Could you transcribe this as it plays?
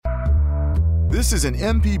This is an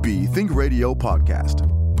MPB Think Radio podcast.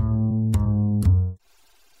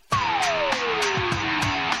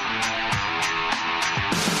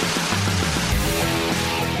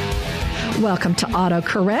 Welcome to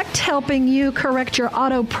AutoCorrect, helping you correct your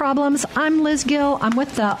auto problems. I'm Liz Gill. I'm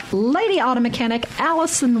with the Lady Auto Mechanic,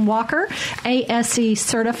 Allison Walker, ASE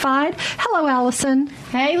certified. Hello, Allison.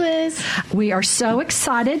 Hey, Liz. We are so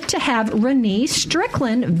excited to have Renee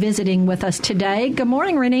Strickland visiting with us today. Good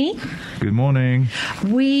morning, Renee. Good morning.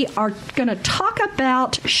 We are going to talk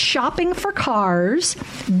about shopping for cars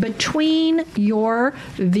between your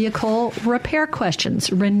vehicle repair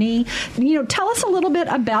questions. Renee, tell us a little bit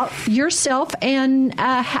about yourself and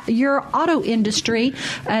your auto industry.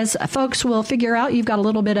 As folks will figure out, you've got a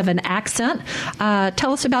little bit of an accent.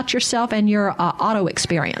 Tell us about yourself and your auto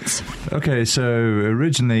experience. Okay, so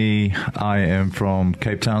originally I am from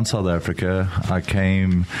Cape Town, South Africa. I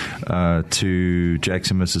came to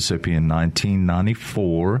Jackson, Mississippi in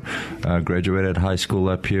 1994. Graduated high school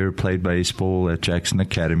up here, played baseball at Jackson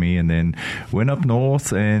Academy, and then went up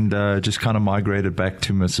north and just kind of migrated back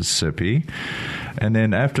to Mississippi. And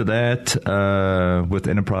then after that, with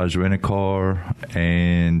Enterprise Rent-A-Car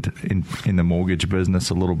and in the mortgage business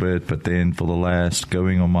a little bit, but then for the last,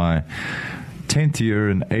 going on my 10th year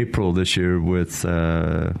in April this year with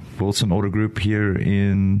Wilson Auto Group here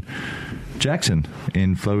in Jackson,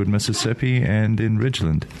 in Flowood, Mississippi, and in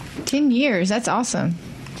Ridgeland. 10 years. That's awesome.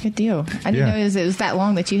 Good deal. I didn't know it was that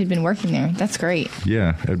long that you had been working there. That's great.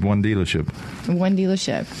 Yeah, at one dealership. One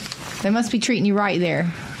dealership. They must be treating you right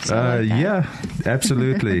there. Yeah,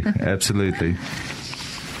 absolutely. Absolutely.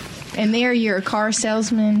 And there you're a car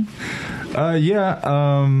salesman?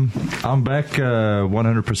 I'm back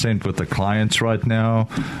 100% with the clients right now.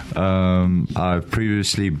 I've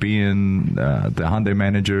previously been the Hyundai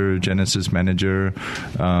manager, Genesis manager.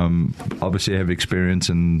 Obviously, I have experience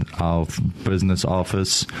in our business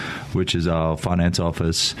office, which is our finance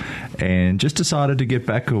office, and just decided to get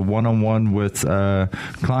back a one-on-one with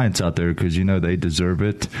clients out there because, they deserve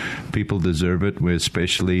it. People deserve it,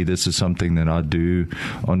 especially this is something that I do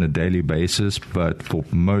on a daily basis, but for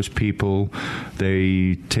most people,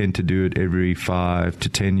 they tend to do it every 5 to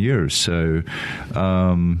 10 years. So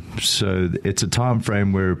it's a time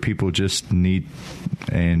frame where people just need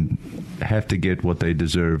and have to get what they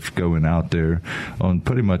deserve going out there on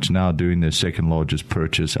pretty much now doing their second largest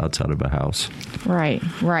purchase outside of a house. Right.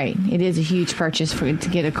 It is a huge purchase to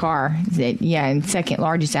get a car. And second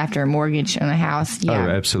largest after a mortgage on a house. Yeah. Oh,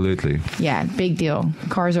 absolutely. Yeah, big deal.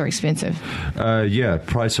 Cars are expensive.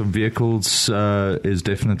 Price of vehicles is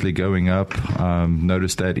definitely going up.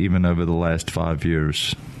 Noticed that even over the last 5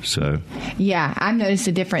 years. So yeah, I've noticed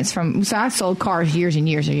a difference so I sold cars years and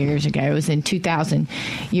years ago. It was in 2000,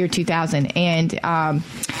 and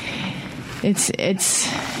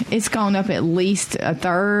it's gone up at least a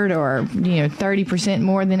third or 30%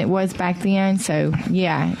 more than it was back then. So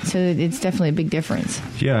it's definitely a big difference.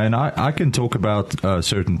 Yeah, and I can talk about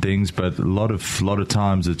certain things, but a lot of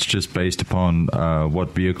times it's just based upon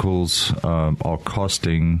what vehicles are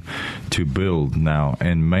costing to build now,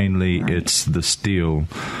 and mainly it's the steel,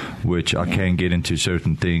 which I can get into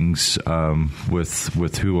certain things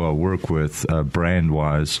with who I work with brand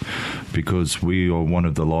wise, because we are one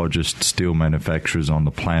of the largest steel manufacturers on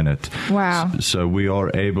the planet. Wow. So we are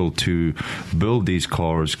able to build these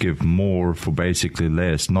cars, give more for basically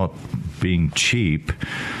less, not being cheap,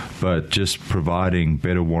 but just providing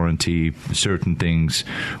better warranty, certain things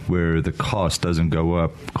where the cost doesn't go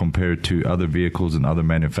up compared to other vehicles and other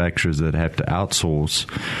manufacturers that have to outsource,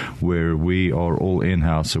 where we are all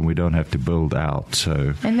in-house and we don't have to build out.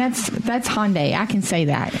 So, and that's Hyundai. I can say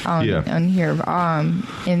that on here.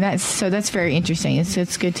 And that's very interesting.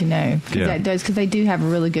 It's good to know because they do have a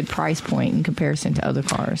really good price point in comparison to other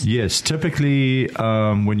cars. Yes, typically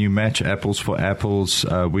when you match apples for apples,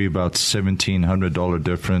 we're about $1,700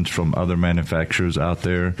 difference from other manufacturers out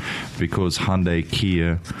there, because Hyundai,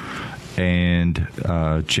 Kia, and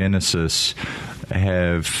Genesis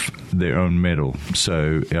have their own metal.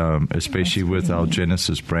 So especially with our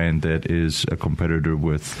Genesis brand, that is a competitor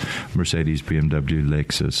with Mercedes, BMW,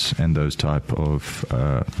 Lexus, and those type of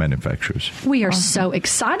manufacturers. We are so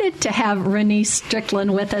excited to have Renee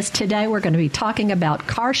Strickland with us today. We're going to be talking about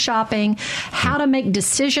car shopping, how to make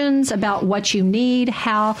decisions about what you need,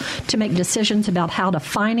 how to make decisions about how to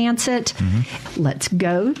finance it. Mm-hmm. Let's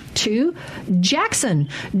go to Jackson.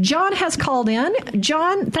 John has called in.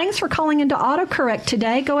 John, thanks for calling into AutoCorrect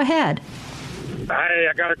today. Go ahead. Hey,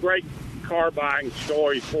 I got a great car buying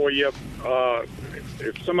story for you.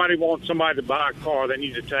 If somebody wants somebody to buy a car, they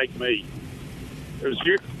need to take me. It was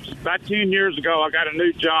about 10 years ago. I got a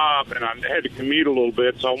new job, and I had to commute a little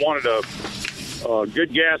bit, so I wanted a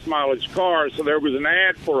good gas mileage car. So there was an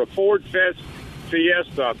ad for a Ford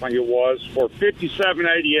Fiesta, I think it was, for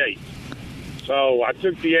 $57.88. So I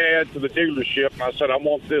took the ad to the dealership and I said, I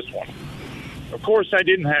want this one. Of course, they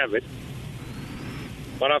didn't have it,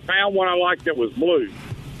 but I found one I liked that was blue.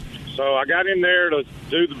 So I got in there to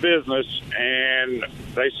do the business, and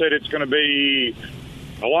they said it's going to be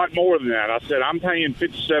a lot more than that. I said, I'm paying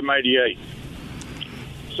 $57.88.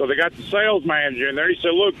 So they got the sales manager in there. He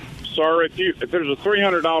said, look, sir, if there's a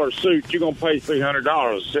 $300 suit, you're going to pay $300.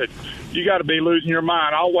 I said, you got to be losing your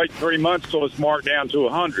mind. I'll wait 3 months till it's marked down to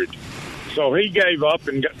 $100. So he gave up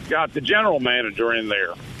and got the general manager in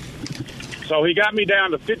there. So he got me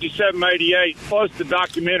down to $57.88 plus the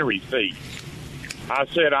documentary fee. I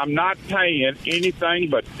said, I'm not paying anything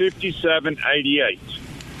but $57.88.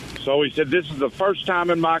 So he said, this is the first time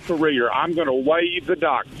in my career I'm going to waive the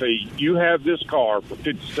doc fee. You have this car for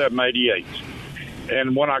 $57.88.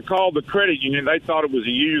 And when I called the credit union, they thought it was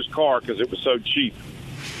a used car because it was so cheap.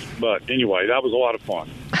 But anyway, that was a lot of fun.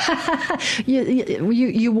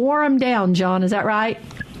 You wore them down, John. Is that right?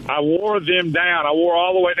 I wore them down. I wore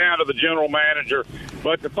all the way down to the general manager.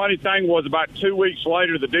 But the funny thing was, about 2 weeks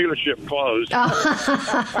later, the dealership closed.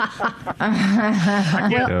 I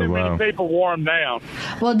guess many people wore them down.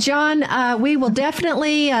 Well, John, we will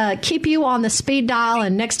definitely keep you on the speed dial,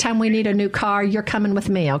 and next time we need a new car, you're coming with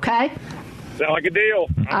me, okay? Sound like a deal.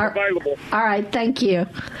 I'm available. All right, thank you.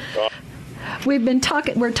 We're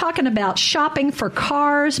talking about shopping for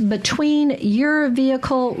cars between your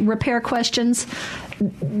vehicle repair questions.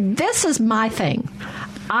 This is my thing.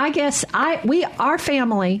 I guess our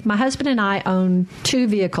family, my husband and I own 2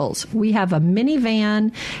 vehicles. We have a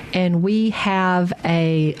minivan and we have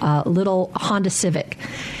a little Honda Civic.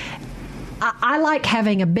 I like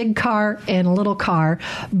having a big car and a little car,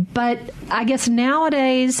 but I guess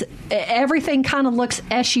nowadays everything kind of looks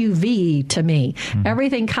SUV to me. Mm-hmm.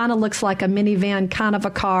 Everything kind of looks like a minivan kind of a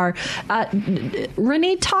car.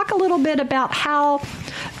 Renee, talk a little bit about how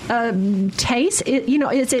taste,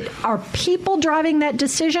 are people driving that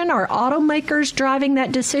decision? Are automakers driving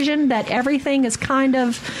that decision that everything is kind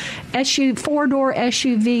of four-door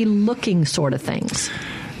SUV looking sort of things?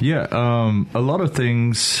 Yeah, a lot of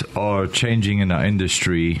things are changing in our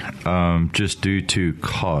industry just due to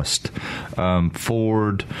cost.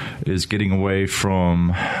 Ford is getting away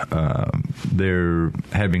from their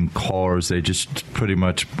having cars. They're just pretty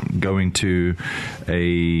much going to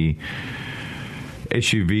a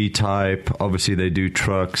SUV type. Obviously, they do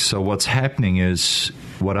trucks. So what's happening is,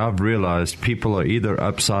 what I've realized, people are either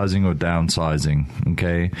upsizing or downsizing,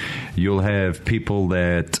 okay? You'll have people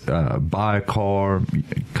that buy a car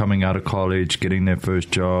coming out of college, getting their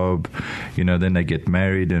first job, then they get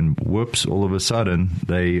married and whoops, all of a sudden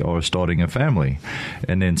they are starting a family.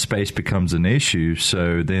 And then space becomes an issue.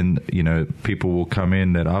 So then, people will come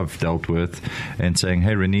in that I've dealt with and saying,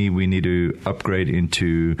 hey, Renee, we need to upgrade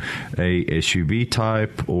into a SUV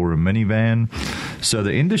type or a minivan. So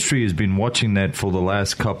the industry has been watching that for the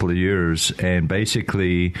last couple of years and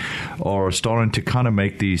basically are starting to kind of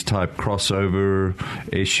make these type crossover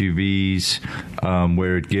SUVs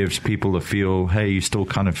where it gives people a feel, hey, you're still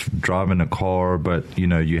kind of driving a car, but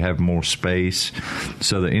you have more space.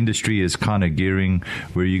 So the industry is kind of gearing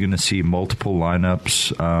where you're going to see multiple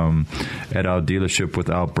lineups at our dealership with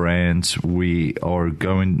our brands. We are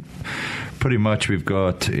going pretty much, we've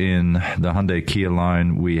got in the Hyundai Kia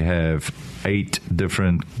line, we have 8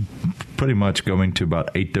 different, pretty much going to about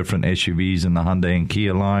 8 different SUVs in the Hyundai and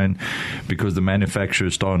Kia line, because the manufacturer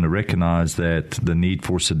is starting to recognize that the need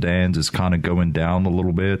for sedans is kind of going down a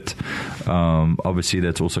little bit. Obviously,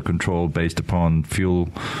 that's also controlled based upon fuel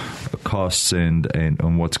costs and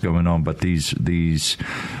what's going on. But these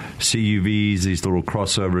CUVs, these little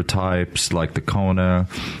crossover types like the Kona,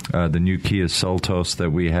 the new Kia Seltos that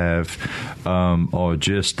we have, are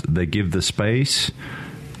just, they give the space,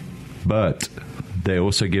 but they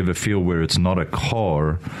also give a feel where it's not a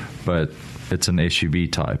car, but it's an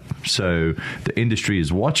SUV type. So the industry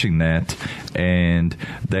is watching that, and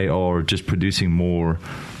they are just producing more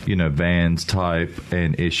vans type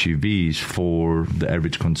and SUVs for the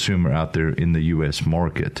average consumer out there in the U.S.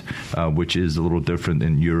 market, which is a little different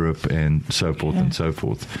in Europe and so forth and so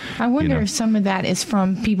forth. I wonder if some of that is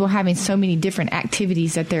from people having so many different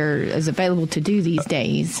activities that there is available to do these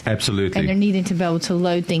days. Absolutely. And they're needing to be able to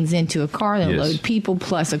load things into a car, and load people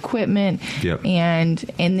plus equipment, and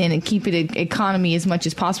then keep it economy as much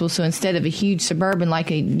as possible. So instead of a huge Suburban like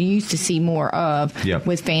you used to see more of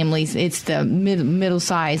with families, it's the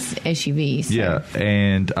middle-sized SUVs. Yeah,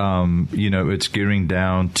 and it's gearing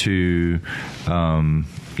down to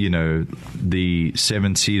the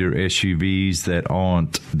 7-seater SUVs that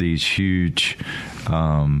aren't these huge,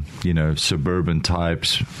 suburban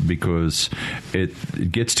types, because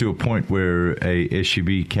it gets to a point where a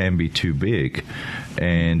SUV can be too big,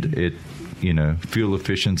 and fuel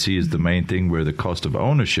efficiency is the main thing, where the cost of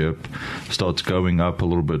ownership starts going up a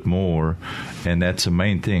little bit more. And that's the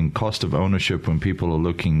main thing. Cost of ownership, when people are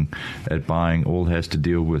looking at buying, all has to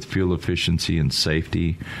deal with fuel efficiency and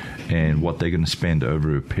safety and what they're going to spend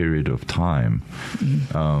over a period of time,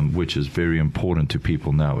 which is very important to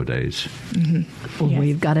people nowadays. Mm-hmm. Well,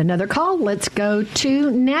 we've got another call. Let's go to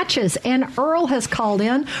Natchez. And Earl has called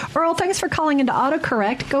in. Earl, thanks for calling into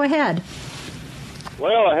AutoCorrect. Go ahead.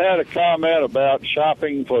 Well, I had a comment about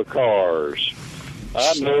shopping for cars.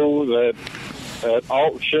 I know that at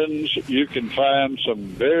auctions you can find some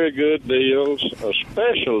very good deals,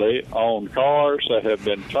 especially on cars that have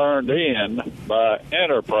been turned in by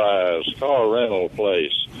Enterprise Car Rental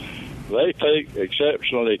Place. They take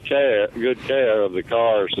exceptionally good care of the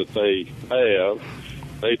cars that they have.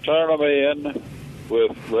 They turn them in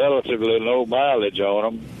with relatively low mileage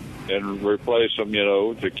on them and replace them,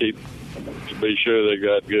 to be sure they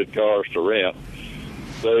got good cars to rent.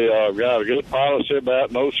 They got a good policy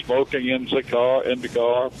about no smoking in the car.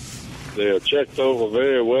 They are checked over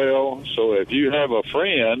very well. So if you have a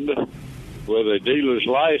friend with a dealer's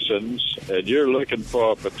license and you're looking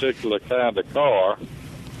for a particular kind of car,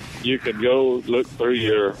 you can go look through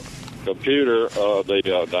your computer,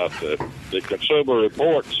 the Consumer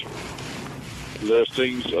Reports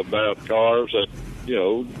listings about cars that,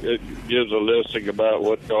 it gives a listing about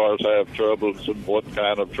what cars have troubles and what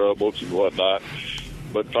kind of troubles and whatnot.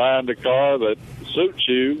 But find a car that suits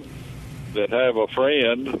you, that have a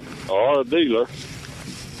friend or a dealer,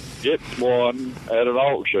 get one at an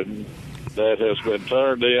auction that has been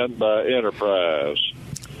turned in by Enterprise.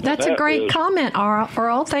 That's a great comment,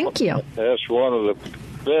 Earl. Thank you. That's one of the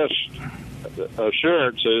best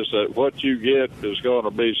assurances that what you get is going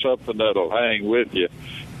to be something that'll hang with you,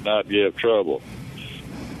 not give trouble.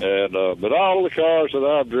 And but all the cars that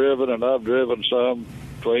I've driven, and I've driven some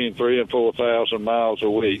between 3,000 and 4,000 miles a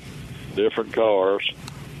week, different cars,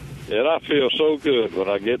 and I feel so good when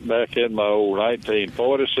I get back in my old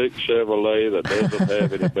 1946 Chevrolet that doesn't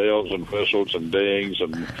have any bells and whistles and dings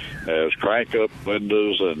and has crank-up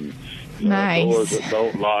windows and doors that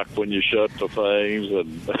don't lock when you shut the things.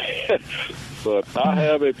 And but I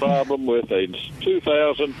have a problem with a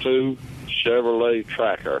 2002 Chevrolet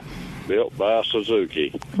Tracker, built by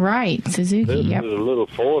Suzuki. Right, Suzuki. This is a little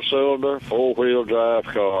 4-cylinder, 4-wheel drive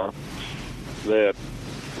car that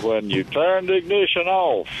when you turn the ignition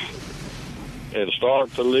off and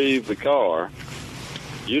start to leave the car,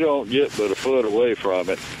 you don't get but a foot away from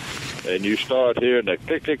it, and you start hearing the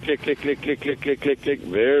click, click, click, click, click, click, click, click, click, click,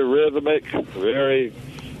 very rhythmic, very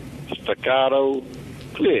staccato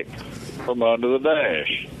click from under the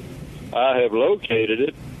dash. I have located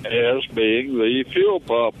it as being the fuel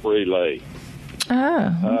pump relay.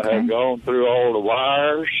 Oh, okay. I have gone through all the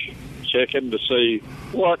wires, checking to see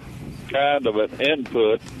what kind of an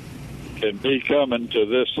input can be coming to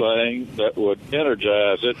this thing that would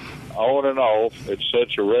energize it on and off at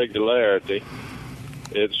such a regularity.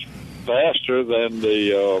 It's faster than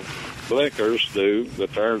the blinkers do, the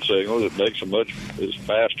turn signals. It makes a much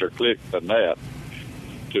faster click than that.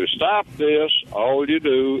 To stop this, all you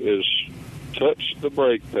do is touch the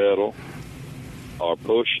brake pedal or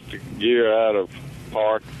push the gear out of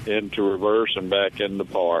park into reverse and back into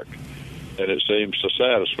park, and it seems to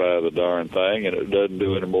satisfy the darn thing, and it doesn't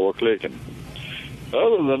do any more clicking.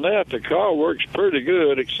 Other than that, the car works pretty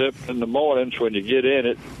good, except in the mornings when you get in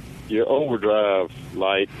it, your overdrive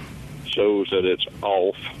light shows that it's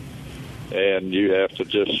off, and you have to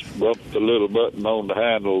just bump the little button on the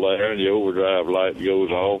handle there, and the overdrive light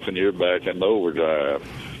goes off, and you're back in the overdrive.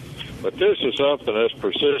 But this is something that's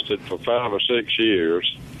persisted for 5 or 6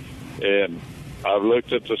 years, and I've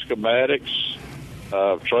looked at the schematics,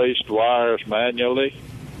 I've traced wires manually,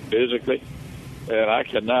 physically, and I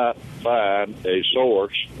cannot find a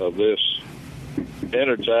source of this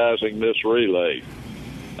energizing this relay.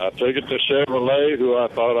 I took it to Chevrolet, who I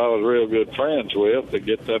thought I was real good friends with, to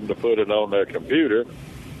get them to put it on their computer,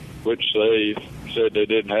 which they said they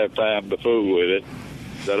didn't have time to fool with it,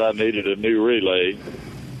 that I needed a new relay.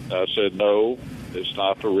 I said, no, it's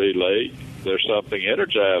not the relay. There's something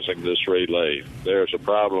energizing this relay. There's a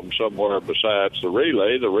problem somewhere besides the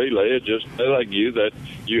relay. The relay is just telling you that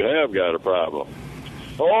you have got a problem.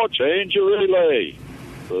 Oh, change your relay.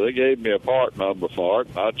 So they gave me a part number for it.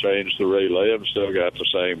 I changed the relay and still got the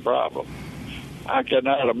same problem. I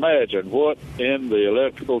cannot imagine what in the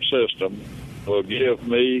electrical system will give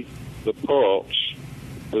me the pulse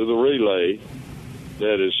to the relay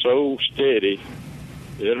that is so steady,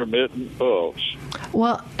 intermittent pulse.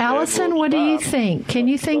 Well, Allison, what do you think? Can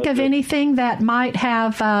you think of anything that might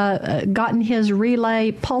have gotten his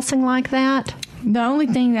relay pulsing like that? The only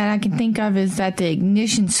thing that I can think of is that the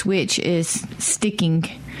ignition switch is sticking.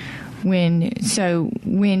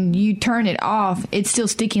 When you turn it off, it's still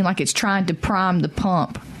sticking like it's trying to prime the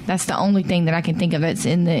pump. That's the only thing that I can think of that's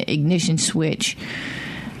in the ignition switch.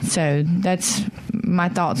 So that's my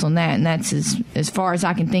thoughts on that, and that's as far as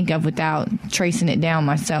I can think of without tracing it down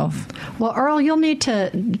myself. Well, Earl, you'll need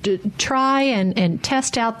to try and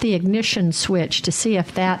test out the ignition switch to see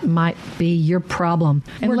if that might be your problem.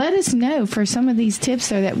 And let us know for some of these tips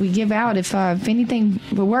though that we give out. If anything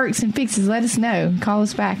works and fixes, let us know. Call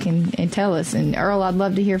us back and tell us. And Earl, I'd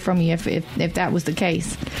love to hear from you if that was the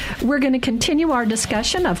case. We're going to continue our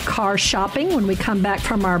discussion of car shopping when we come back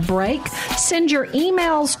from our break. Send your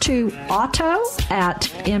emails to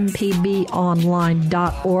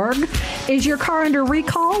auto@mpbonline.org. Is your car under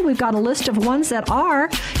recall? We've got a list of ones that are.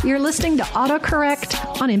 You're listening to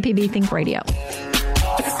AutoCorrect on MPB Think Radio.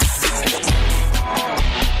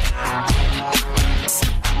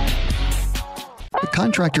 Did a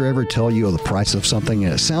contractor ever tell you the price of something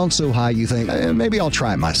and it sounds so high you think, maybe I'll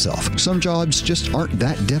try it myself? Some jobs just aren't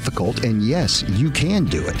that difficult, and yes, you can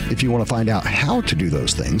do it. If you want to find out how to do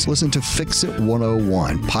those things, listen to Fix It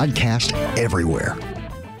 101, podcast everywhere.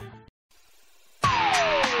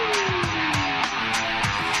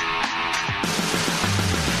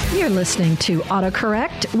 You're listening to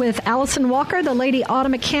AutoCorrect with Allison Walker, the Lady Auto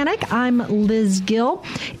Mechanic. I'm Liz Gill.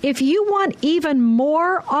 If you want even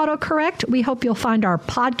more AutoCorrect, we hope you'll find our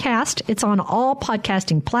podcast. It's on all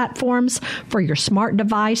podcasting platforms for your smart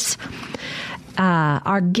device.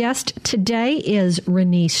 Our guest today is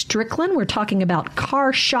Renee Strickland. We're talking about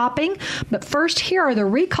car shopping. But first, here are the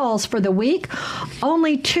recalls for the week.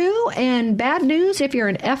 Only 2, and bad news if you're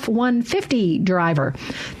an F-150 driver.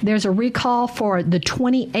 There's a recall for the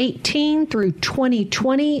 2018 through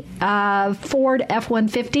 2020 Ford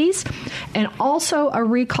F-150s, and also a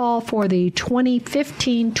recall for the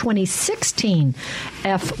 2015-2016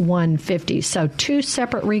 F-150s. So 2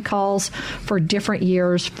 separate recalls for different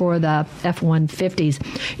years for the F-150s.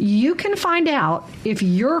 You can find out if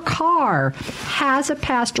your car has a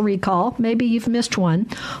past recall. Maybe you've missed one.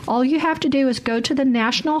 All you have to do is go to the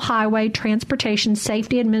National Highway Transportation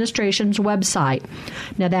Safety Administration's website.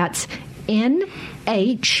 Now that's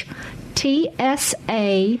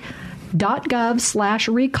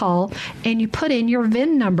NHTSA.gov/recall, and you put in your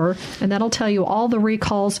VIN number, and that'll tell you all the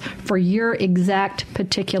recalls for your exact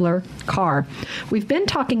particular car. We've been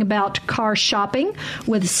talking about car shopping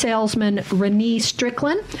with salesman Renee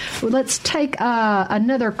Strickland. Well, let's take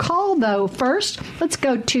another call, though, first. Let's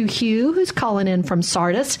go to Hugh, who's calling in from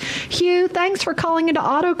Sardis. Hugh, thanks for calling into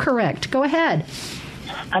AutoCorrect. Go ahead.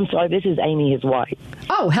 I'm sorry, this is Amy, his wife.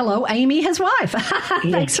 Oh, hello, Amy, his wife.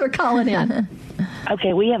 Thanks for calling in.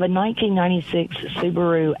 Okay, we have a 1996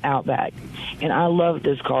 Subaru Outback, and I love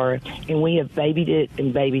this car, and we have babied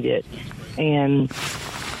it. And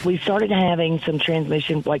we started having some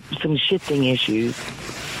transmission, like some shifting issues,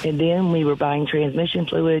 and then we were buying transmission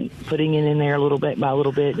fluid, putting it in there a little bit by a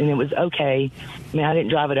little bit, and it was okay. I mean, I didn't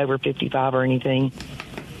drive it over 55 or anything.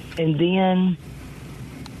 And then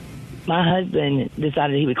my husband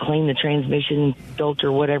decided he would clean the transmission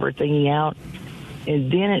filter, whatever thingy out,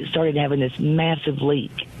 and then it started having this massive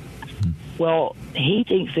leak. Well, he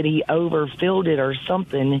thinks that he overfilled it or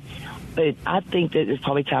something, but I think that it's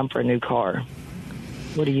probably time for a new car.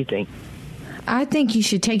 What do you think? I think you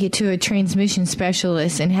should take it to a transmission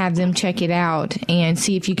specialist and have them check it out and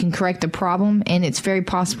see if you can correct the problem. And it's very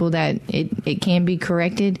possible that it can be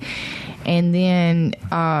corrected. And then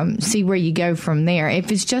see where you go from there.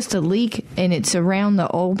 If it's just a leak and it's around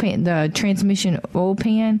the oil pan, the transmission oil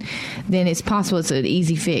pan, then it's possible it's an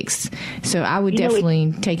easy fix. So I would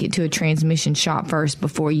definitely take it to a transmission shop first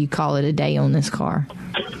before you call it a day on this car.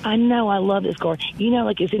 I know, I love this car.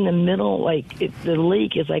 Like it's in the middle, the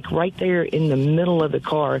leak is like right there in the middle of the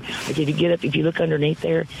car. Like if you look underneath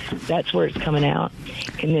there, that's where it's coming out.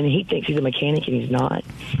 And then he thinks he's a mechanic and he's not.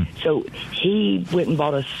 So he went and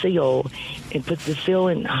bought a seal and put the seal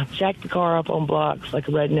in, jacked the car up on blocks like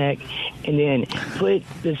a redneck, and then put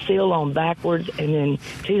the seal on backwards, and then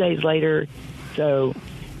 2 days later, so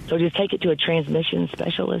just take it to a transmission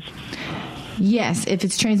specialist. Yes, if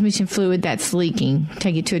it's transmission fluid that's leaking,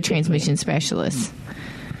 take it to a transmission specialist.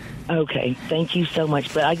 Okay, thank you so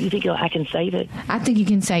much. But you think I can save it? I think you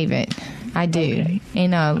can save it. I do. Okay.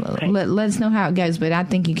 And let us know how it goes, but I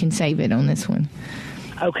think you can save it on this one.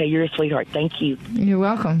 Okay, you're a sweetheart. Thank you. You're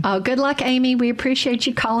welcome. Oh, good luck, Amy. We appreciate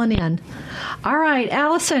you calling in. All right,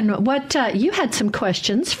 Allison, what you had some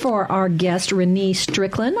questions for our guest, Renee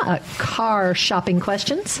Strickland, car shopping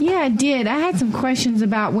questions? Yeah, I did. I had some questions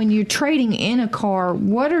about when you're trading in a car,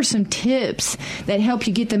 what are some tips that help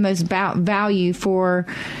you get the most value for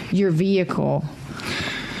your vehicle?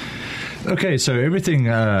 Okay, so everything,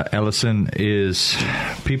 Allison, is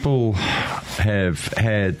people have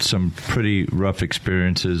had some pretty rough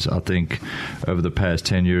experiences, I think, over the past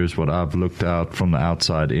 10 years, what I've looked out from the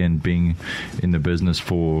outside in, being in the business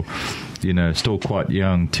for, still quite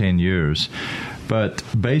young, 10 years. But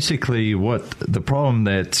basically, what the problem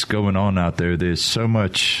that's going on out there, there's so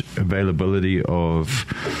much availability of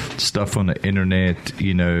stuff on the internet,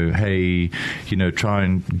 try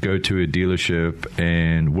and go to a dealership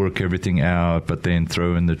and work everything out, but then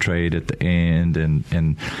throw in the trade at the end.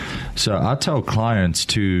 And so I tell clients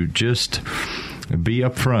to just be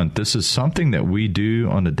upfront. This is something that we do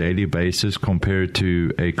on a daily basis compared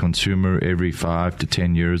to a consumer every 5 to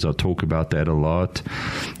 10 years. I'll talk about that a lot.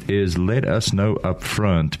 Is let us know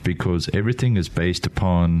upfront, because everything is based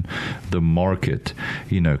upon the market,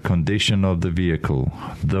 condition of the vehicle.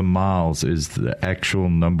 The miles is the actual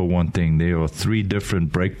number one thing. There are 3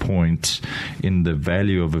 different breakpoints in the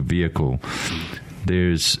value of a vehicle.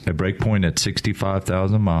 There's a breakpoint at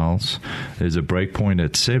 65,000 miles. There's a breakpoint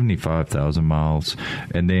at 75,000 miles.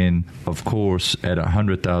 And then, of course, at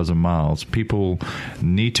 100,000 miles. People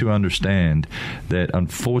need to understand that,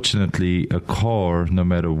 unfortunately, a car, no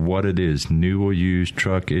matter what it is, new or used,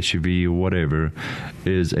 truck, SUV, or whatever,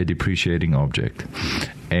 is a depreciating object.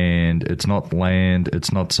 And it's not land.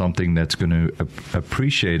 It's not something that's going to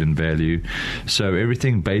appreciate in value. So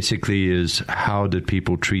everything basically is, how did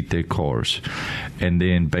people treat their cars? And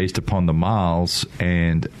then based upon the miles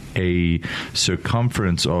and a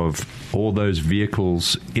circumference of all those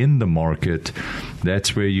vehicles in the market,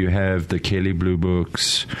 that's where you have the Kelley Blue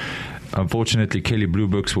Books. Unfortunately, Kelley Blue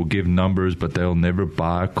Books will give numbers, but they'll never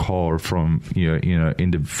buy a car from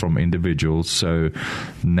from individuals. So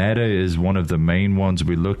NADA is one of the main ones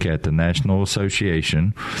we look at, the National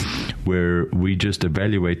Association, where we just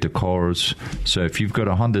evaluate the cars. So if you've got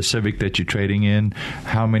a Honda Civic that you're trading in,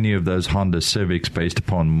 how many of those Honda Civics, based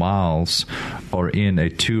upon miles, are in a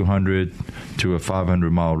 200 to a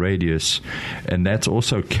 500 mile radius? And that's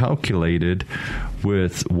also calculated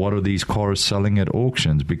with what are these cars selling at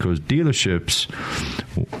auctions, because dealerships,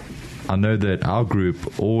 I know that our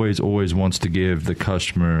group always wants to give the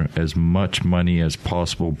customer as much money as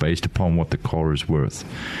possible based upon what the car is worth.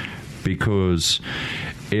 Because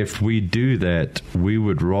if we do that, we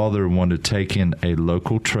would rather want to take in a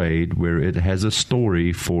local trade where it has a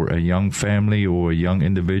story for a young family or a young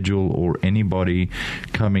individual or anybody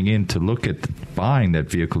coming in to look at buying that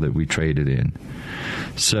vehicle that we traded in.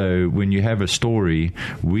 So when you have a story,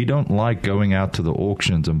 we don't like going out to the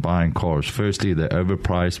auctions and buying cars. Firstly, they're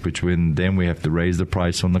overpriced, which then we have to raise the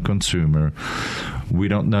price on the consumer. We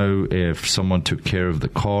don't know if someone took care of the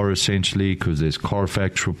car, essentially, because there's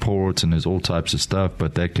Carfax reports and there's all types of stuff.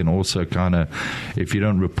 But that can also kind of, if you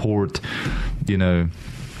don't report,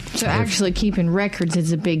 So actually keeping records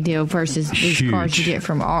is a big deal versus these cars you get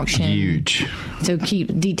from auction. Huge. So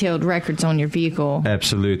keep detailed records on your vehicle.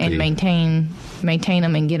 Absolutely. And maintain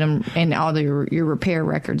them and get them, and all your repair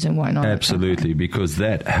records and whatnot. Absolutely, because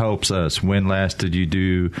that helps us. When last did you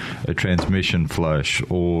do a transmission flush,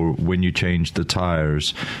 or when you changed the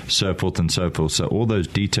tires, so forth and so forth. So all those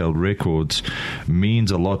detailed records means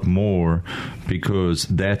a lot more, because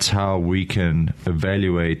that's how we can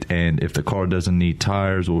evaluate. And if the car doesn't need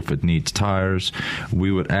tires, or if it needs tires,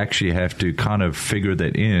 we would actually have to kind of figure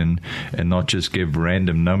that in and not just give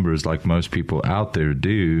random numbers like most people out there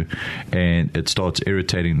do, and it starts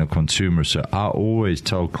irritating the consumer. So I always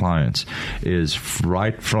tell clients is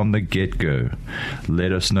right from the get-go,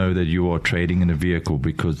 let us know that you are trading in a vehicle,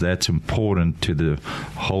 because that's important to the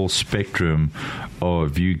whole spectrum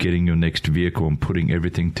of you getting your next vehicle and putting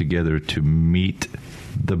everything together to meet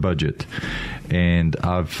the budget. And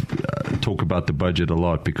I've talked about the budget a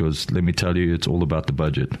lot, because let me tell you, it's all about the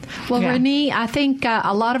budget. Well, yeah. Renee, I think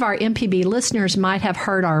a lot of our MPB listeners might have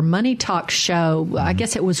heard our Money Talk show. Mm-hmm. I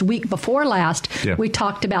guess it was week before last. Yeah. We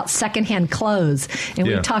talked about secondhand clothes, and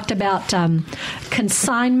we talked about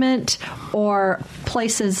consignment, or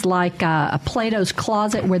places like Plato's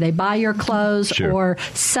Closet, where they buy your clothes, or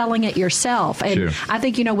selling it yourself. And I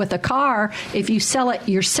think, with a car, if you sell it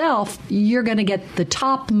yourself, you're going to get the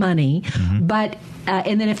top money. Mm-hmm. But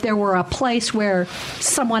And then if there were a place where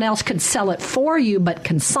someone else could sell it for you but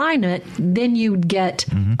consign it, then you'd get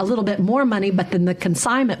a little bit more money, but then the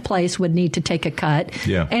consignment place would need to take a cut.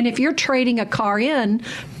 Yeah. And if you're trading a car in,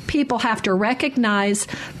 people have to recognize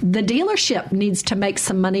the dealership needs to make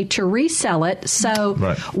some money to resell it. So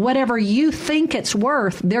whatever you think it's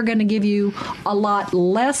worth, they're going to give you a lot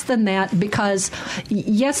less than that because,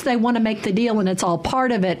 yes, they want to make the deal and it's all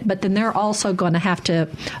part of it, but then they're also going to have to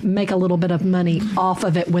make a little bit of money off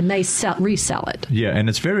of it when they resell it. Yeah, and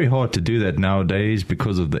it's very hard to do that nowadays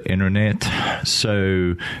because of the internet.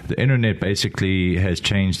 So the internet basically has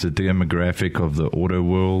changed the demographic of the auto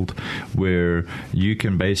world where you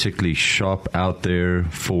can basically shop out there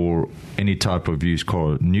for any type of used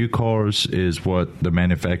car. New cars is what the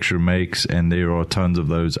manufacturer makes, and there are tons of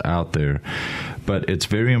those out there. But it's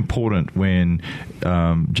very important when,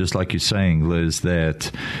 just like you're saying, Liz, that,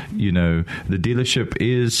 you know, the dealership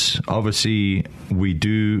is, obviously, we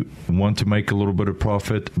do want to make a little bit of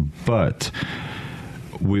profit, but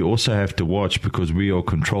we also have to watch because we are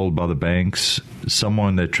controlled by the banks.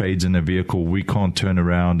 Someone that trades in a vehicle, we can't turn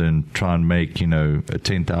around and try and make, you know, a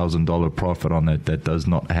 $10,000 profit on that. That does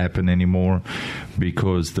not happen anymore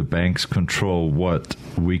because the banks control what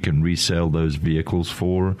we can resell those vehicles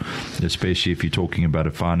for, especially if you're talking about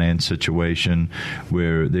a finance situation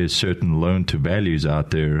where there's certain loan to values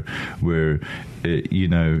out there where you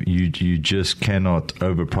know, you just cannot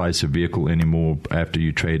overprice a vehicle anymore after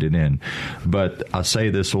you trade it in. But I say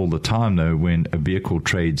this all the time, though, when a vehicle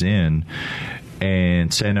trades in,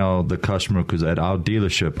 and say now the customer, because at our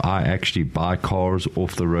dealership, I actually buy cars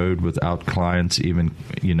off the road without clients even,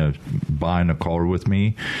 you know, buying a car with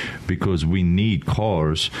me because we need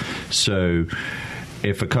cars. So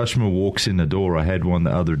if a customer walks in the door, I had one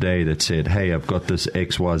the other day that said, hey, I've got this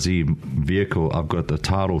XYZ vehicle, I've got the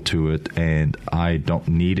title to it, and I don't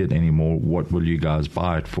need it anymore. What will you guys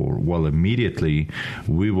buy it for? Well, immediately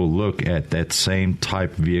we will look at that same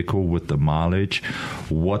type vehicle with the mileage,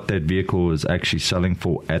 what that vehicle is actually selling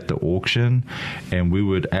for at the auction, and we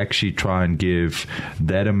would actually try and give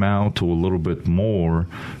that amount or a little bit more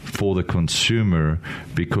for the consumer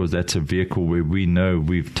because that's a vehicle where we know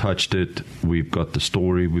we've touched it, we've got the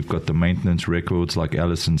story, we've got the maintenance records like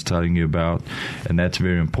Allison's telling you about, and that's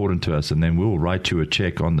very important to us. And then we'll write you a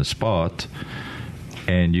check on the spot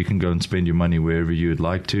and you can go and spend your money wherever you'd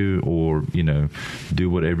like to, or, you know, do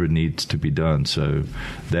whatever needs to be done. So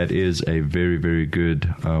that is a very, very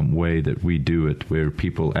good way that we do it, where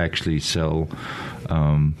people actually sell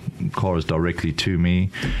cars directly to me.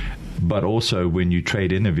 But also, when you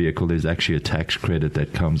trade in a vehicle, there's actually a tax credit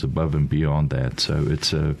that comes above and beyond that. So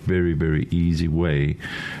it's a very, very easy way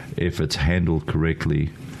if it's handled correctly.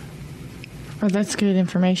 Oh, that's good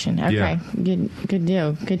information. Okay, yeah. Good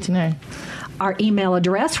deal. Good to know. Our email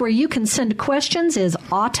address where you can send questions is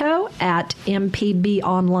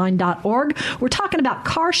auto@mpbonline.org. We're talking about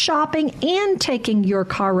car shopping and taking your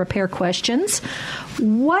car repair questions.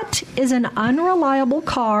 What is an unreliable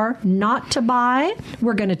car not to buy?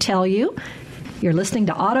 We're going to tell you. You're listening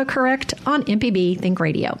to AutoCorrect on MPB Think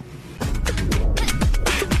Radio.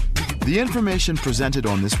 The information presented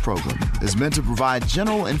on this program is meant to provide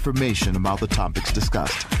general information about the topics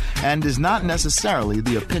discussed and is not necessarily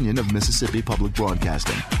the opinion of Mississippi Public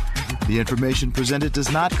Broadcasting. The information presented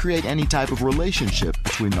does not create any type of relationship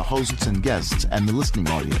between the hosts and guests and the listening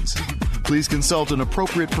audience. Please consult an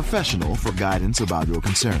appropriate professional for guidance about your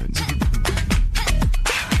concerns.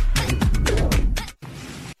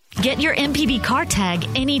 Get your MPB car tag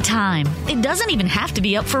anytime. It doesn't even have to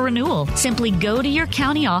be up for renewal. Simply go to your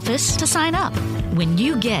county office to sign up. When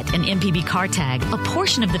you get an MPB car tag, a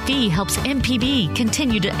portion of the fee helps MPB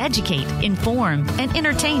continue to educate, inform, and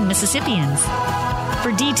entertain Mississippians.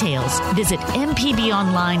 For details, visit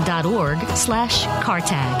mpbonline.org/car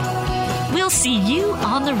tag. We'll see you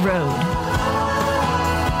on the road.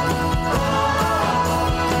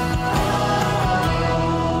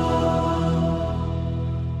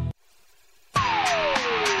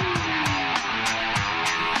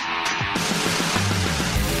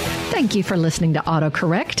 Thank you for listening to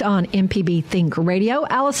AutoCorrect on MPB Think Radio.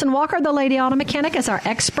 Allison Walker, the Lady Auto Mechanic, is our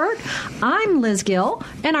expert. I'm Liz Gill,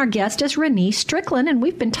 and our guest is Renee Strickland, and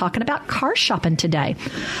we've been talking about car shopping today.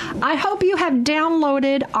 I hope you have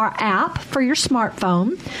downloaded our app for your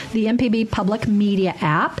smartphone, the MPB Public Media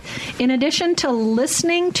app. In addition to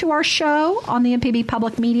listening to our show on the MPB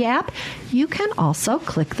Public Media app, you can also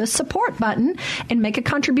click the support button and make a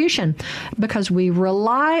contribution, because we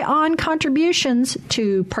rely on contributions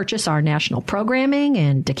to purchase our national programming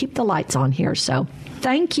and to keep the lights on here. So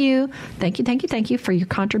thank you for your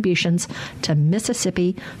contributions to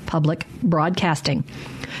Mississippi Public Broadcasting.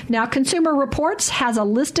 Now, Consumer Reports has a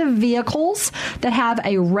list of vehicles that have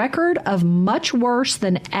a record of much worse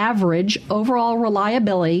than average overall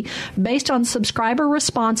reliability based on subscriber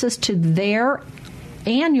responses to their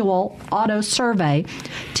annual auto survey.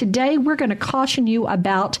 Today, we're going to caution you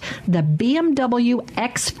about the BMW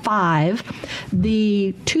X5,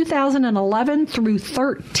 the 2011 through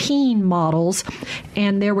 13 models,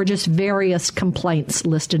 and there were just various complaints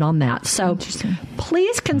listed on that. So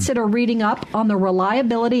please consider reading up on the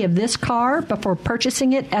reliability of this car before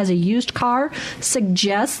purchasing it as a used car,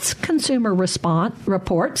 suggests Consumer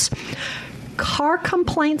Reports.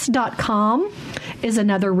 CarComplaints.com is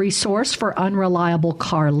another resource for unreliable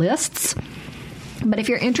car lists. But if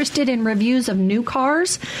you're interested in reviews of new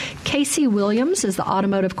cars, Casey Williams is the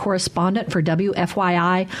automotive correspondent for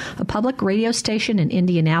WFYI, a public radio station in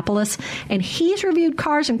Indianapolis, and he's reviewed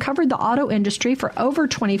cars and covered the auto industry for over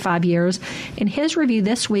 25 years. And his review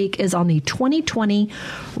this week is on the 2020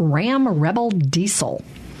 Ram Rebel Diesel.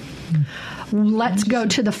 Let's go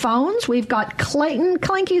to the phones. We've got Clayton.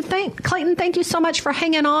 Clayton, thank you so much for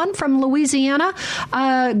hanging on from Louisiana.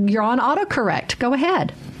 You're on autocorrect. Go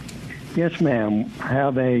ahead. Yes, ma'am. I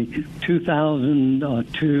have a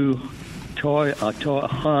 2002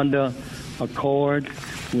 Honda Accord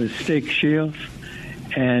with stick shift,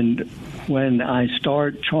 and when I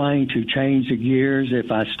start trying to change the gears,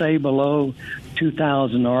 if I stay below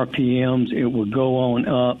 2,000 RPMs, it will go on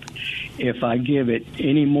up. If I give it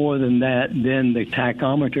any more than that, then the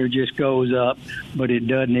tachometer just goes up, but it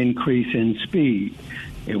doesn't increase in speed.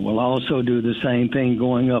 It will also do the same thing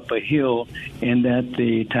going up a hill, in that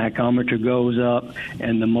the tachometer goes up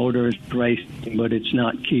and the motor is racing, but it's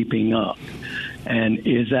not keeping up. And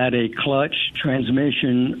is that a clutch,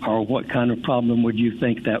 transmission, or what kind of problem would you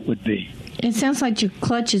think that would be? It sounds like your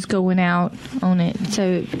clutch is going out on it.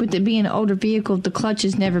 So with it being an older vehicle, if the clutch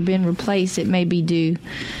has never been replaced, it may be due.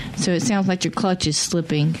 So it sounds like your clutch is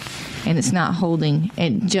slipping and it's not holding,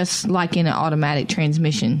 and just like in an automatic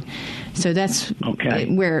transmission. So that's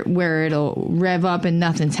where it'll rev up and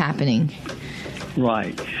nothing's happening.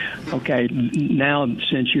 Right. Okay, now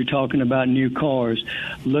since you're talking about new cars,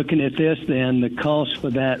 looking at this then, the cost for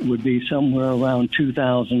that would be somewhere around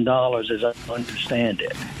 $2,000 as I understand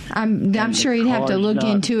it. I'm sure you'd have to look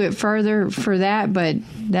into it further for that, but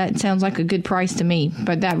that sounds like a good price to me.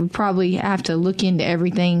 But that would probably have to look into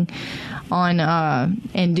everything on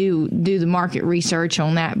and do the market research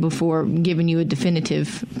on that before giving you a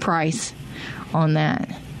definitive price on that.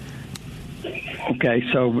 Okay,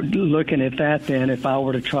 so looking at that then, if I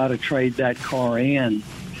were to try to trade that car in,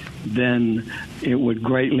 then it would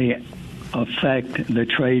greatly affect the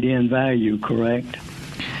trade-in value, correct?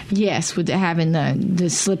 Yes, with having the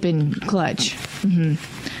slip-in clutch.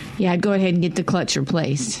 Mm-hmm. Yeah, I'd go ahead and get the clutch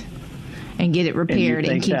replaced and get it repaired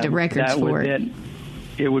and keep the records for it.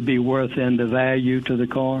 It would be worth then the value to the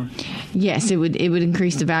car? Yes, it would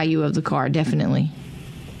increase the value of the car, definitely.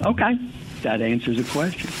 Okay, that answers the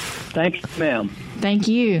question. Thanks, ma'am. Thank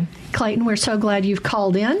you. Clayton, we're so glad you've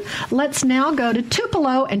called in. Let's now go to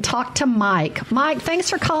Tupelo and talk to Mike. Mike, thanks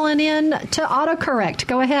for calling in to AutoCorrect.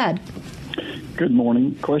 Go ahead. Good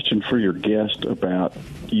morning. Question for your guest about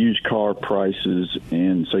used car prices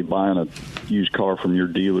and, say, buying a used car from your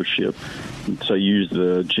dealership. Say, use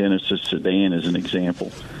the Genesis sedan as an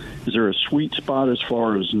example. Is there a sweet spot as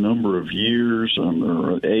far as number of years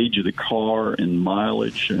or age of the car and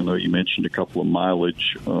mileage? I know you mentioned a couple of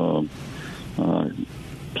mileage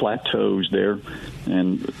plateaus there.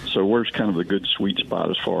 And so where's kind of the good sweet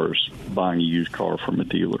spot as far as buying a used car from a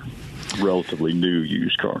dealer, relatively new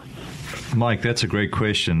used car? Mike, that's a great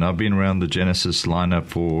question. I've been around the Genesis lineup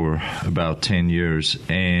for about 10 years.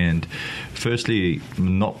 And firstly,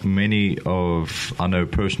 not many of, I know,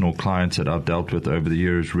 personal clients that I've dealt with over the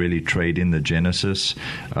years really trade in the Genesis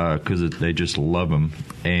because they just love them.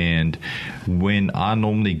 And when I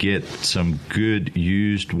normally get some good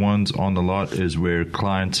used ones on the lot is where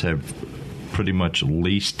clients have pretty much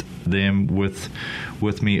leased them with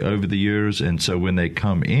me over the years. And so when they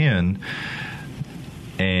come in,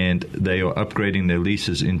 and they are upgrading their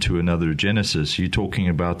leases into another Genesis. You're talking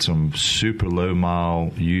about some super low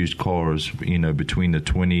mile used cars, between the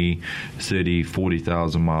 20, 30,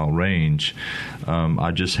 40,000 mile range.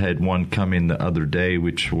 I just had one come in the other day,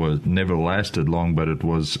 which was never lasted long, but it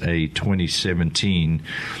was a 2017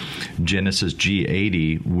 Genesis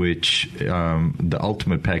G80, which the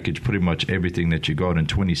ultimate package, pretty much everything that you got in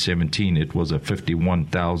 2017. It was a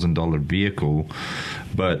 $51,000 vehicle,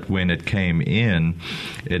 but when it came in,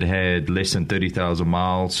 it had less than 30,000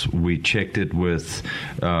 miles. We checked it with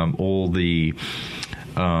all the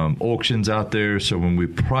auctions out there. So when we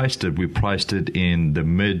priced it in the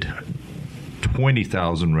mid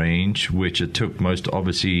 20,000 range, which it took most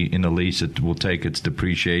obviously in a lease. It will take its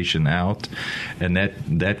depreciation out, and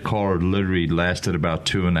that car literally lasted about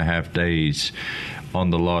 2.5 days on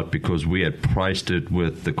the lot because we had priced it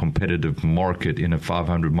with the competitive market in a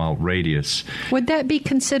 500-mile radius. Would that be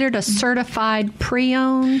considered a certified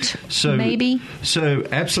pre-owned, maybe? So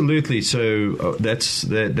absolutely. So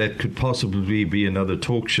that could possibly be another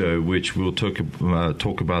talk show, which we'll talk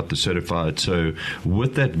about the certified. So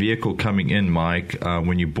with that vehicle coming in, Mike,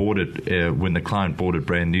 when you bought it, when the client bought it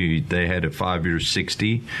brand new, they had a 5-year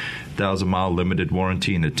 60,000-mile limited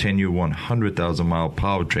warranty and a 10-year 100,000-mile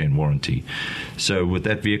powertrain warranty. So with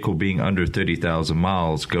that vehicle being under 30,000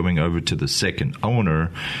 miles going over to the second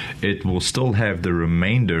owner, it will still have the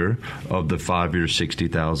remainder of the 5-year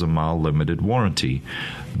 60,000-mile limited warranty.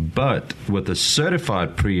 But with a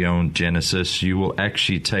certified pre-owned Genesis, you will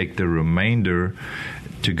actually take the remainder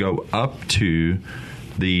to go up to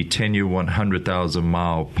the 10-year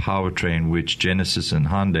 100,000-mile powertrain, which Genesis and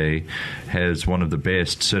Hyundai has one of the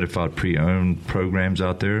best certified pre-owned programs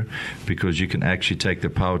out there, because you can actually take the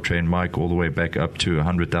powertrain, Mike, all the way back up to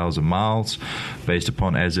 100,000 miles based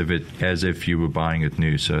upon as if you were buying it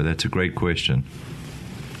new. So that's a great question.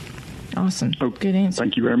 Awesome. Good answer.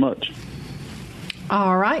 Thank you very much.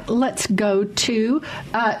 All right, let's go to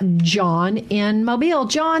John in Mobile.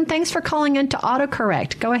 John, thanks for calling into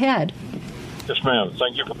AutoCorrect. Go ahead. Yes, ma'am.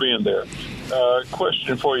 Thank you for being there.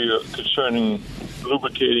 Question for you concerning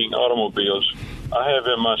lubricating automobiles. I have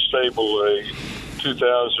in my stable a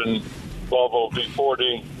 2000 Volvo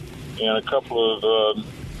V40 and a couple of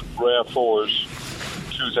RAV4s,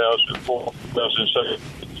 2004, 2007.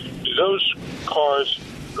 Do those cars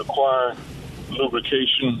require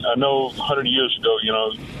lubrication? I know 100 years ago,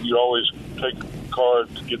 you always take a car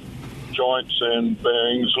to get joints and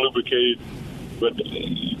bearings lubricated, but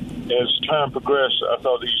as time progressed, I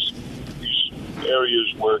thought these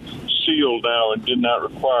areas were sealed now and did not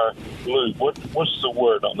require lube. What's the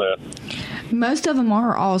word on that? Most of them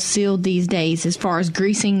are all sealed these days as far as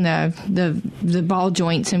greasing the ball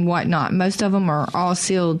joints and whatnot. Most of them are all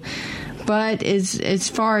sealed. But as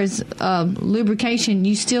far as lubrication,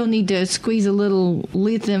 you still need to squeeze a little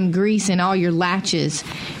lithium grease in all your latches,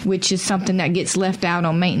 which is something that gets left out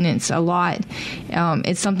on maintenance a lot.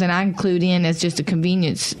 It's something I include in as just a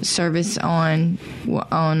convenience service on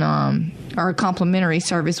or a complimentary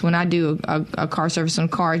service when I do a car service on a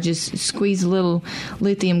car. Just squeeze a little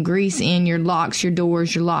lithium grease in your locks, your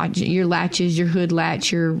doors, your latches, your hood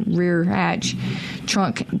latch, your rear hatch,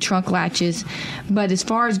 trunk latches. But as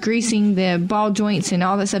far as greasing the ball joints and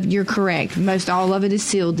all that stuff, you're correct. Most all of it is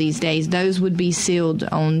sealed these days. Those would be sealed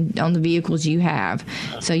on the vehicles you have,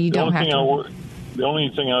 so you don't have to. The only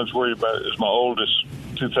thing I was worried about is my oldest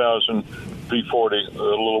 2000 V40, a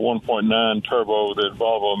little 1.9 turbo that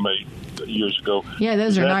Volvo made years ago. Yeah,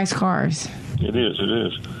 those are nice cars. It is.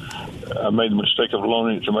 I made the mistake of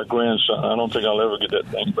loaning it to my grandson. I don't think I'll ever get that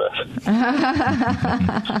thing back.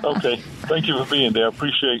 Okay. Thank you for being there. I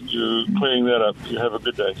appreciate you clearing that up. You have a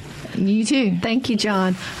good day. You too. Thank you,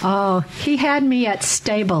 John. Oh, he had me at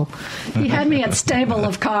stable. He had me at stable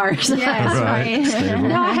of cars. Yes, right.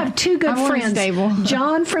 Now I have two good friends.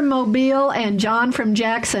 John from Mobile and John from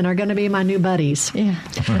Jackson are going to be my new buddies. Yeah.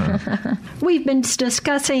 We've been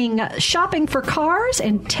discussing shopping for cars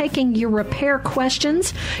and taking your repair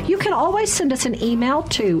questions. You can always send us an email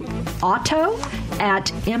to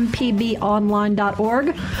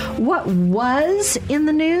auto@mpbonline.org. What was in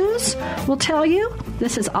the news? We'll tell you.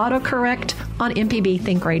 This is AutoCorrect on MPB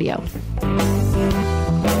Think Radio.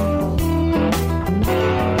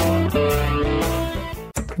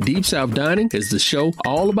 Deep South Dining is the show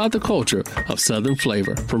all about the culture of Southern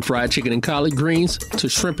flavor, from fried chicken and collard greens to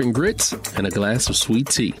shrimp and grits and a glass of sweet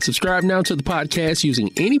tea. Subscribe now to the podcast using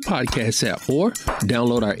any podcast app or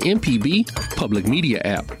download our MPB public media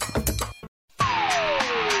app.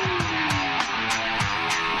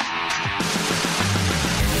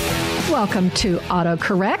 Welcome to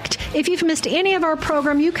AutoCorrect. If you've missed any of our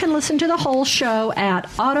program, you can listen to the whole show at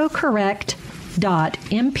autocorrect.com.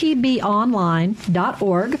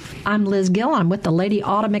 www.mpbonline.org. I'm Liz Gill. I'm with the Lady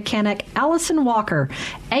Auto Mechanic Allison Walker,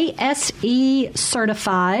 ASE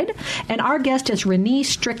certified, and our guest is Renee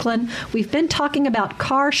Strickland. We've been talking about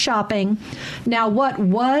car shopping. Now, what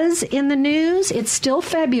was in the news? It's still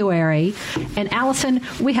February, and Allison,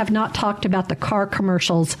 we have not talked about the car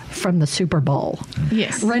commercials from the Super Bowl.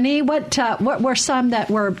 Yes, Renee, what were some that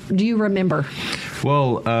were? Do you remember?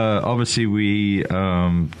 Well, obviously we.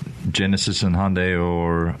 Genesis and Hyundai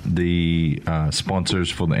are the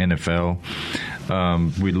sponsors for the NFL.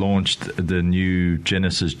 We launched the new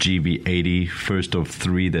Genesis GV80, first of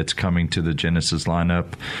 3 that's coming to the Genesis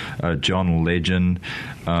lineup. John Legend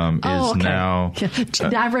is now...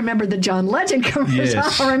 I remember the John Legend commercial.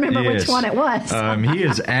 Yes, I remember which one it was. He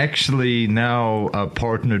is actually now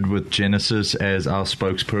partnered with Genesis as our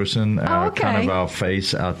spokesperson, kind of our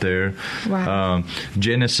face out there. Wow.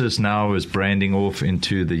 Genesis now is branding off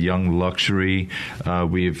into the young luxury.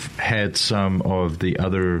 We've had some of the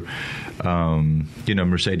other...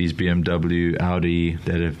 Mercedes, BMW, Audi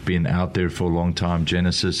that have been out there for a long time.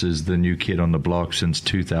 Genesis is the new kid on the block since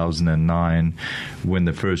 2009, when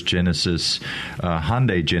the first Genesis,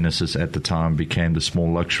 Hyundai Genesis at the time, became the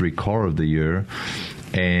small luxury car of the year.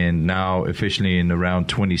 And now, officially in around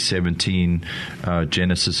 2017,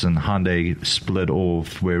 Genesis and Hyundai split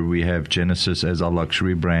off, where we have Genesis as our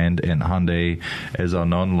luxury brand and Hyundai as our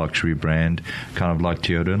non-luxury brand, kind of like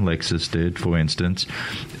Toyota and Lexus did, for instance.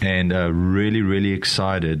 And really, really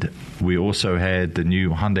excited. We also had the new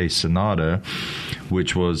Hyundai Sonata,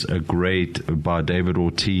 which was a great by David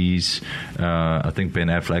Ortiz. I think Ben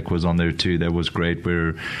Affleck was on there too. That was great,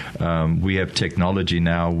 where we have technology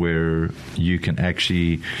now where you can actually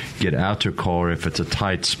get out your car if it's a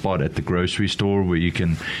tight spot at the grocery store, where you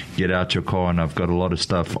can get out your car. And I've got a lot of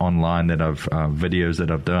stuff online that I've videos that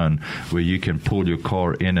I've done where you can pull your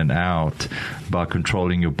car in and out by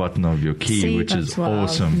controlling your button of your key, which is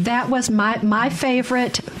awesome. That was my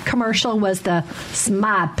favorite commercial was the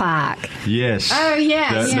Smart Park. Yes. Oh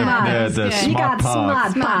yes, the Smart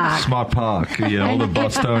Park. Smart Park. Yeah, all the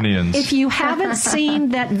Bostonians. If you haven't seen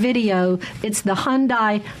that video, it's the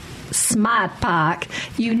Hyundai Smart Park.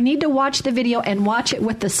 You need to watch the video and watch it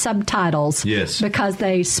with the subtitles. Yes. Because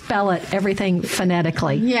they spell it everything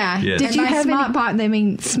phonetically. Yeah. Yes. Did you have Smart Park? They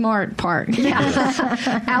mean Smart Park.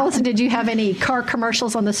 Yeah. Allison, did you have any car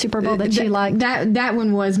commercials on the Super Bowl that you liked? That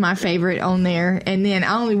one was my favorite on there. And then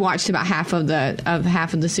I only watched about half of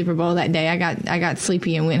the Super Bowl that day. I got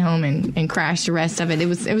sleepy and went home and crashed the rest of it. It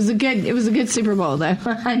was a good Super Bowl though.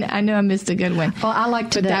 I know I missed a good one. Well, I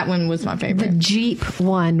liked that one was my favorite. The Jeep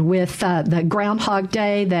one with the Groundhog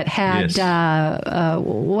Day that had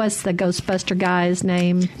what's the Ghostbuster guy's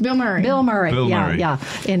name? Bill Murray. Bill Murray. Yeah.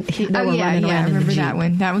 And they were running around. I remember that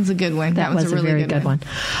one. That was a good one. That was a really very good one.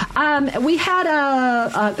 We had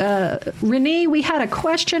Renee. We had a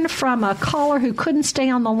question from a caller who couldn't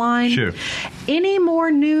stay on the line. Sure. Any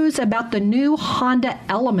more news about the new Honda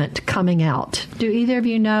Element coming out? Do either of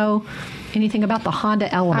you know anything about the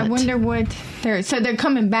Honda Element? I wonder what they're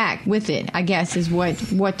coming back with it, I guess, is what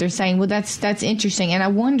they're saying. Well, that's interesting. And I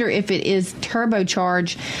wonder if it is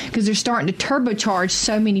turbocharged, because they're starting to turbocharge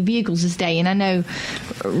so many vehicles this day. And I know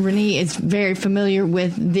Renee is very familiar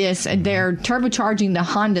with this. They're turbocharging the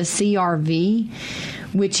Honda CR-V,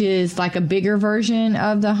 which is like a bigger version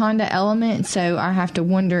of the Honda Element. So I have to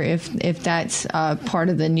wonder if that's part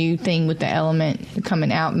of the new thing with the Element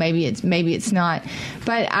coming out. Maybe it's not.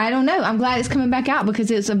 But I don't know. I'm glad it's coming back out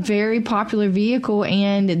because it's a very popular vehicle,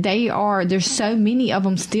 and there's so many of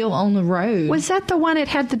them still on the road. Was that the one that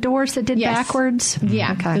had the doors that did backwards?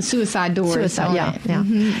 Yeah, okay. The suicide doors. Yeah.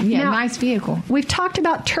 Mm-hmm. Yeah, now, nice vehicle. We've talked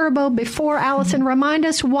about turbo before, Allison. Mm-hmm. Remind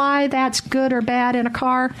us why that's good or bad in a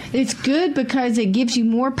car. It's good because it gives you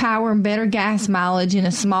more power and better gas mileage in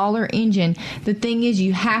a smaller engine. The thing is,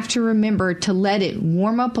 you have to remember to let it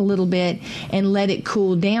warm up a little bit and let it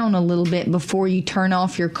cool down a little bit before you turn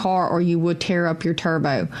off your car, or you will tear up your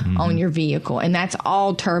turbo on your vehicle. And that's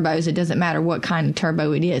all turbos. It doesn't matter what kind of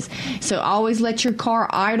turbo it is. So always let your car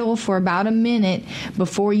idle for about a minute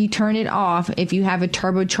before you turn it off if you have a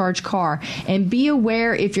turbocharged car. And be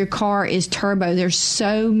aware if your car is turbo. There's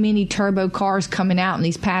so many turbo cars coming out in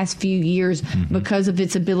these past few years because of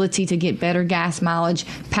its ability to get better gas mileage,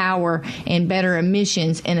 power, and better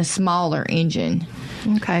emissions in a smaller engine.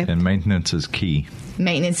 Okay. And maintenance is key.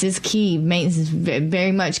 Maintenance is key. Maintenance is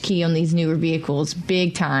very much key on these newer vehicles,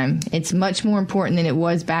 big time. It's much more important than it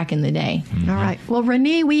was back in the day. Mm-hmm. All right. Well,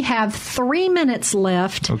 Renee, we have 3 minutes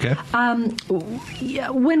left. Okay.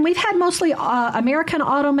 When we've had mostly American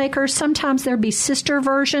automakers, sometimes there'd be sister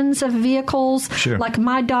versions of vehicles. Sure. Like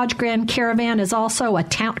my Dodge Grand Caravan is also a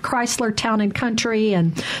Chrysler Town and Country,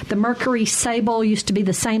 and the Mercury Sable used to be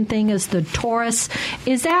the same thing as the Taurus.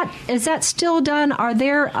 Is that still done? Are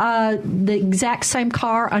there the exact same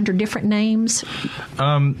car under different names?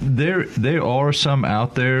 There are some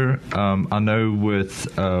out there. I know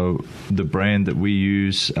with the brand that we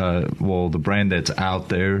use, the brand that's out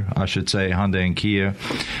there, I should say, Hyundai and Kia.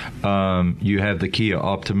 You have the Kia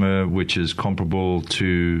Optima, which is comparable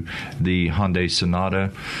to the Hyundai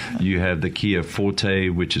Sonata. You have the Kia Forte,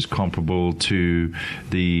 which is comparable to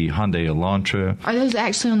the Hyundai Elantra. Are those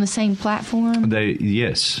actually on the same platform?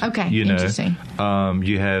 Yes. Okay, interesting.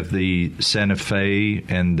 You have the Santa Fe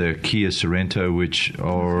and the Kia Sorento, which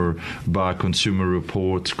are by Consumer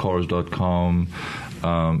Reports, Cars.com,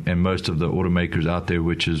 and most of the automakers out there,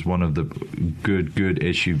 which is one of the good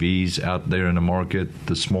SUVs out there in the market,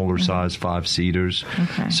 the smaller size 5-seaters.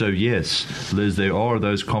 Okay. So yes, Liz, there are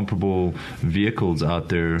those comparable vehicles out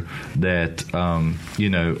there that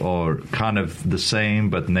are kind of the same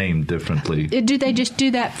but named differently. Do they just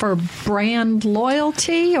do that for brand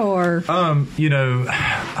loyalty, or?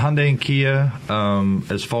 Hyundai and Kia,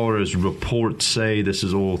 as far as reports say, this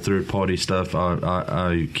is all third-party stuff.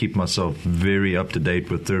 I keep myself very up to date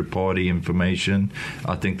with third-party information.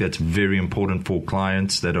 I think that's very important for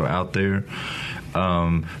clients that are out there.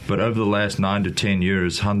 But over the last 9 to 10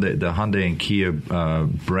 years, the Hyundai and Kia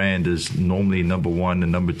brand is normally number 1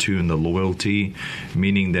 and number 2 in the loyalty,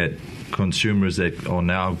 meaning that consumers that are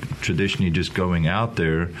now traditionally just going out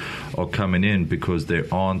there are coming in because their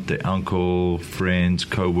aunt, their uncle, friends,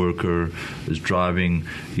 co-worker is driving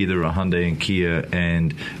either a Hyundai and Kia,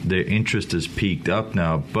 and their interest is peaked up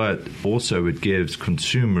now. But also it gives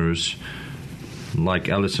consumers, like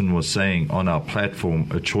Allison was saying, on our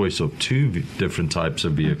platform, a choice of 2 different types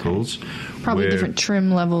of vehicles. Probably different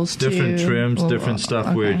trim levels, different trims, different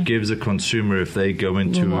stuff, where it gives a consumer, if they go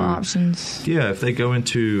into more options. Yeah, if they go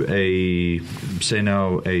into a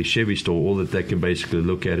Chevy store, all that they can basically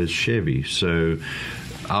look at is Chevy. So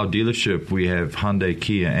our dealership, we have Hyundai,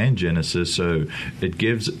 Kia, and Genesis, so it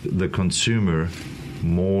gives the consumer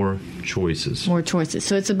more choices. More choices.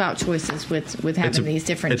 So it's about choices with having these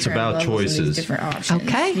different It's about choices. And these different options.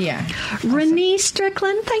 Okay. Yeah. Awesome. Renee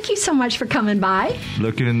Strickland, thank you so much for coming by.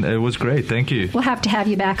 It was great. Thank you. We'll have to have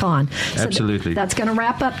you back on. Absolutely. That's going to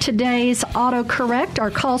wrap up today's AutoCorrect. Our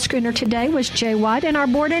call screener today was Jay White, and our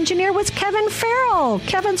board engineer was Kevin Farrell.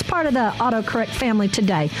 Kevin's part of the AutoCorrect family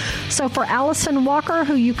today. So for Allison Walker,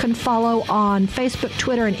 who you can follow on Facebook,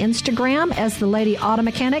 Twitter, and Instagram as the Lady Auto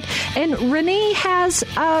Mechanic, and Renee has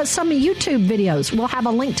some YouTube videos. We'll have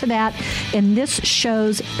a link to that in this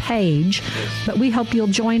show's page. But we hope you'll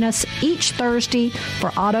join us each Thursday for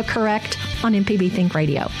AutoCorrect on MPB Think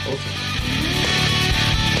Radio.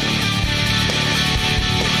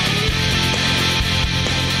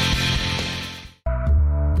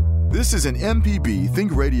 This is an MPB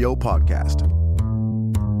Think Radio podcast.